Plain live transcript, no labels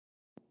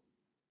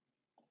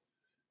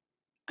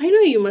I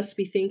know you must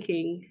be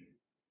thinking,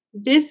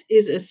 this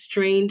is a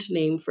strange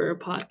name for a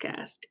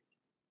podcast,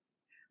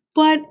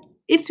 but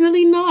it's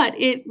really not.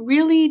 It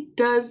really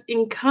does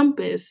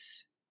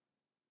encompass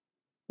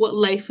what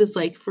life is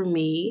like for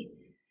me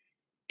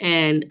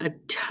and a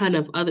ton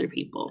of other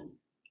people.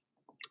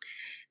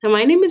 Now,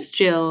 my name is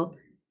Jill,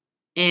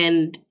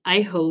 and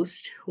I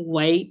host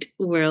White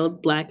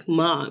World Black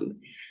Mom.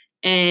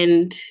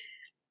 And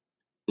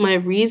my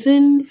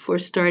reason for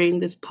starting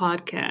this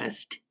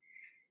podcast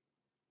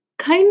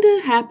kind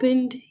of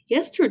happened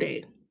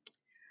yesterday.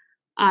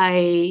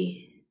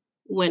 I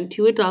went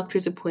to a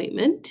doctor's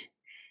appointment,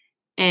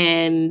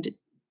 and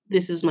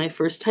this is my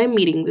first time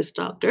meeting this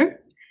doctor.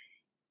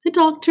 The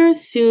doctor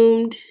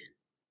assumed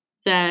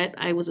that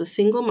I was a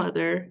single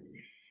mother,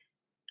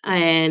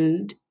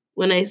 and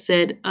when I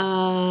said,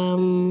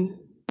 no,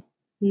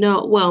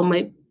 well,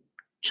 my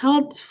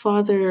child's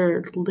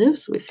father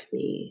lives with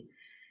me,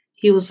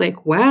 he was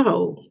like,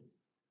 wow,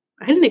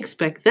 I didn't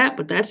expect that,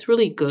 but that's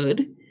really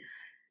good.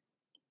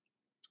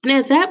 And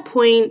at that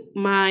point,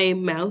 my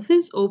mouth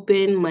is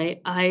open, my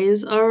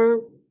eyes are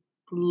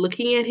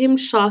looking at him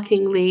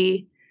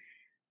shockingly.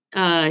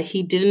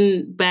 He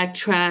didn't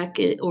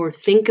backtrack or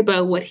think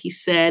about what he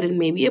said and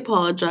maybe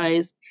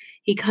apologize.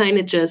 He kind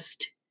of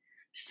just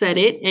said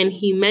it and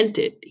he meant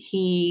it.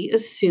 He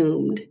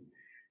assumed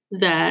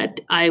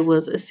that I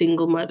was a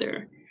single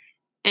mother.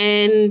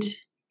 And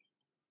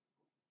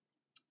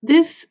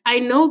I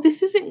know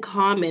this isn't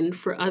common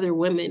for other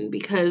women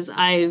because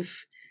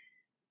I've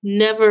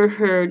never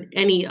heard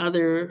any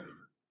other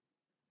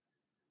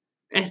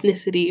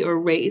ethnicity or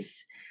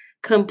race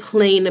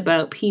complain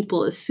about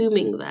people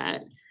assuming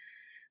that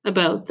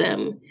about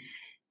them.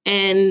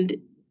 And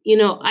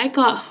I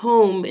got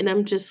home and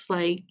I'm just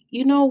like,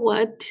 you know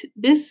what?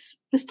 This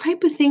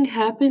type of thing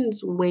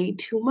happens way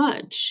too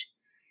much.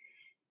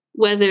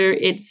 Whether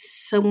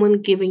it's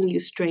someone giving you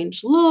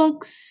strange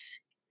looks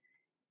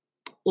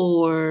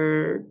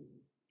or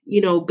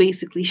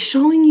basically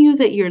showing you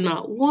that you're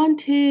not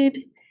wanted.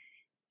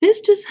 This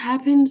just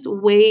happens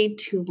way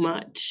too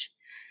much.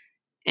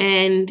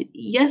 And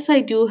yes,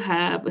 I do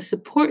have a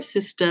support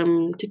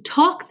system to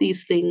talk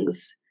these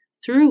things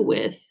through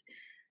with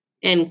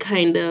and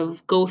kind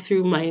of go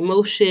through my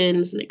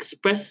emotions and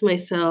express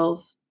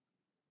myself.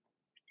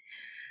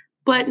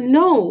 But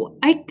no,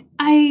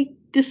 I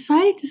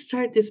decided to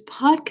start this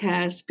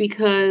podcast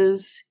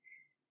because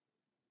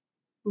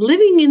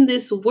living in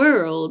this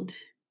world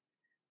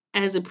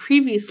as a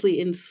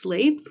previously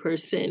enslaved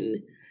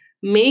person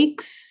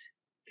makes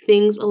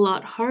things a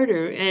lot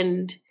harder.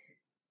 And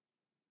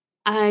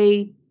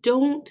I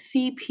don't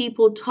see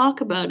people talk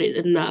about it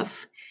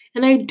enough.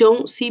 And I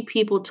don't see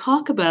people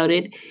talk about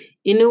it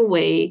in a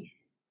way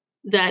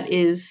that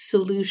is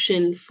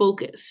solution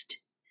focused.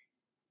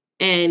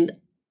 And,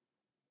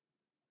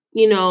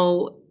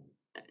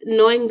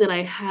 knowing that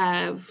I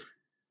have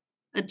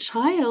a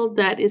child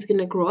that is going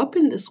to grow up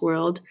in this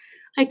world,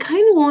 I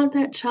kind of want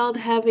that child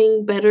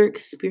having better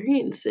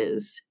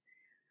experiences.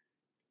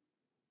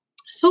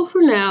 So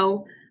for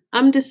now,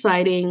 I'm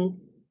deciding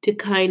to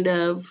kind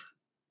of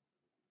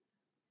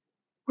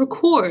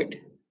record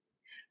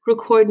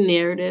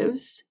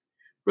narratives,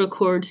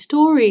 record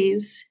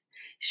stories,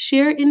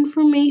 share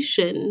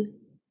information,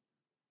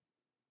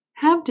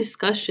 have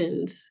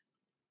discussions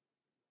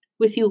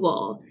with you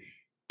all.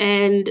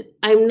 And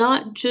I'm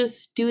not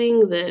just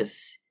doing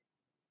this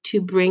to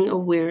bring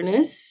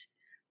awareness,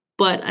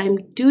 but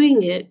I'm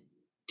doing it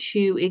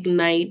to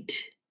ignite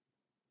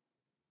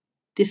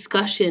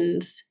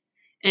discussions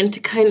and to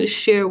kind of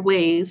share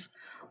ways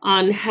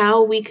on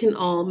how we can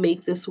all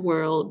make this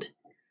world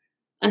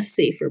a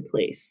safer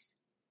place.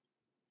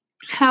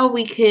 How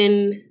we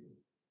can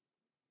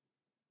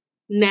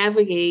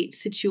navigate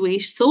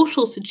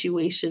social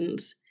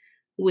situations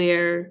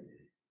where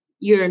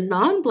you're a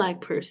non-Black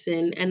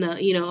person and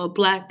a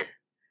Black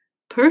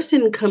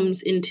person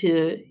comes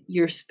into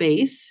your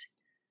space,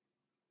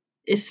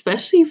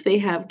 especially if they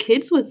have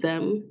kids with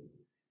them.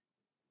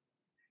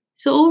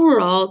 So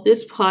overall,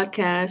 this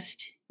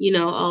podcast,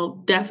 I'll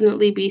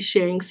definitely be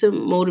sharing some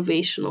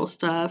motivational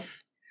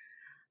stuff.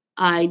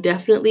 I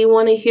definitely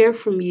want to hear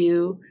from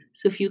you.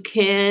 So if you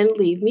can,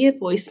 leave me a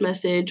voice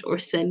message or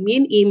send me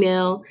an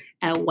email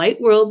at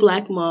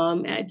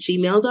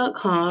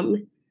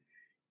whiteworldblackmom@gmail.com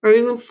or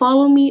even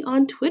follow me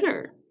on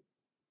Twitter.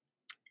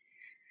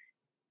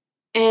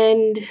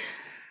 And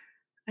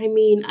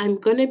I'm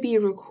going to be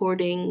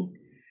recording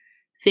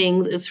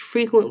things as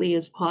frequently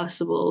as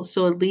possible.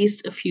 So at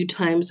least a few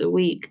times a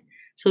week.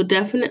 So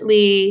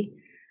definitely,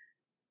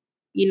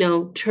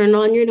 turn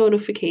on your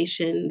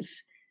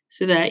notifications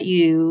so that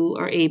you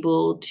are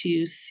able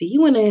to see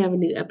when I have a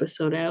new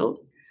episode out.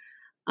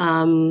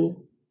 And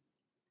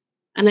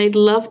I'd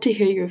love to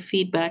hear your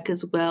feedback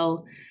as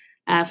well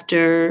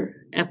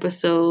after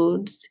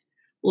episodes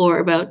or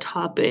about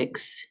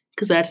topics,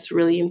 because that's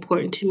really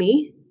important to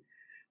me.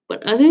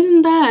 But other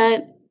than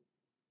that,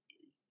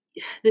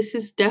 this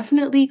is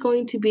definitely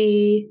going to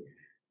be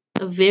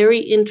a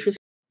very interesting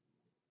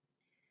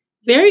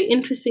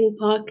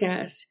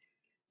podcast.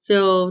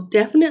 So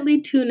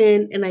definitely tune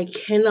in, and I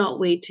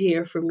cannot wait to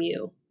hear from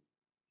you.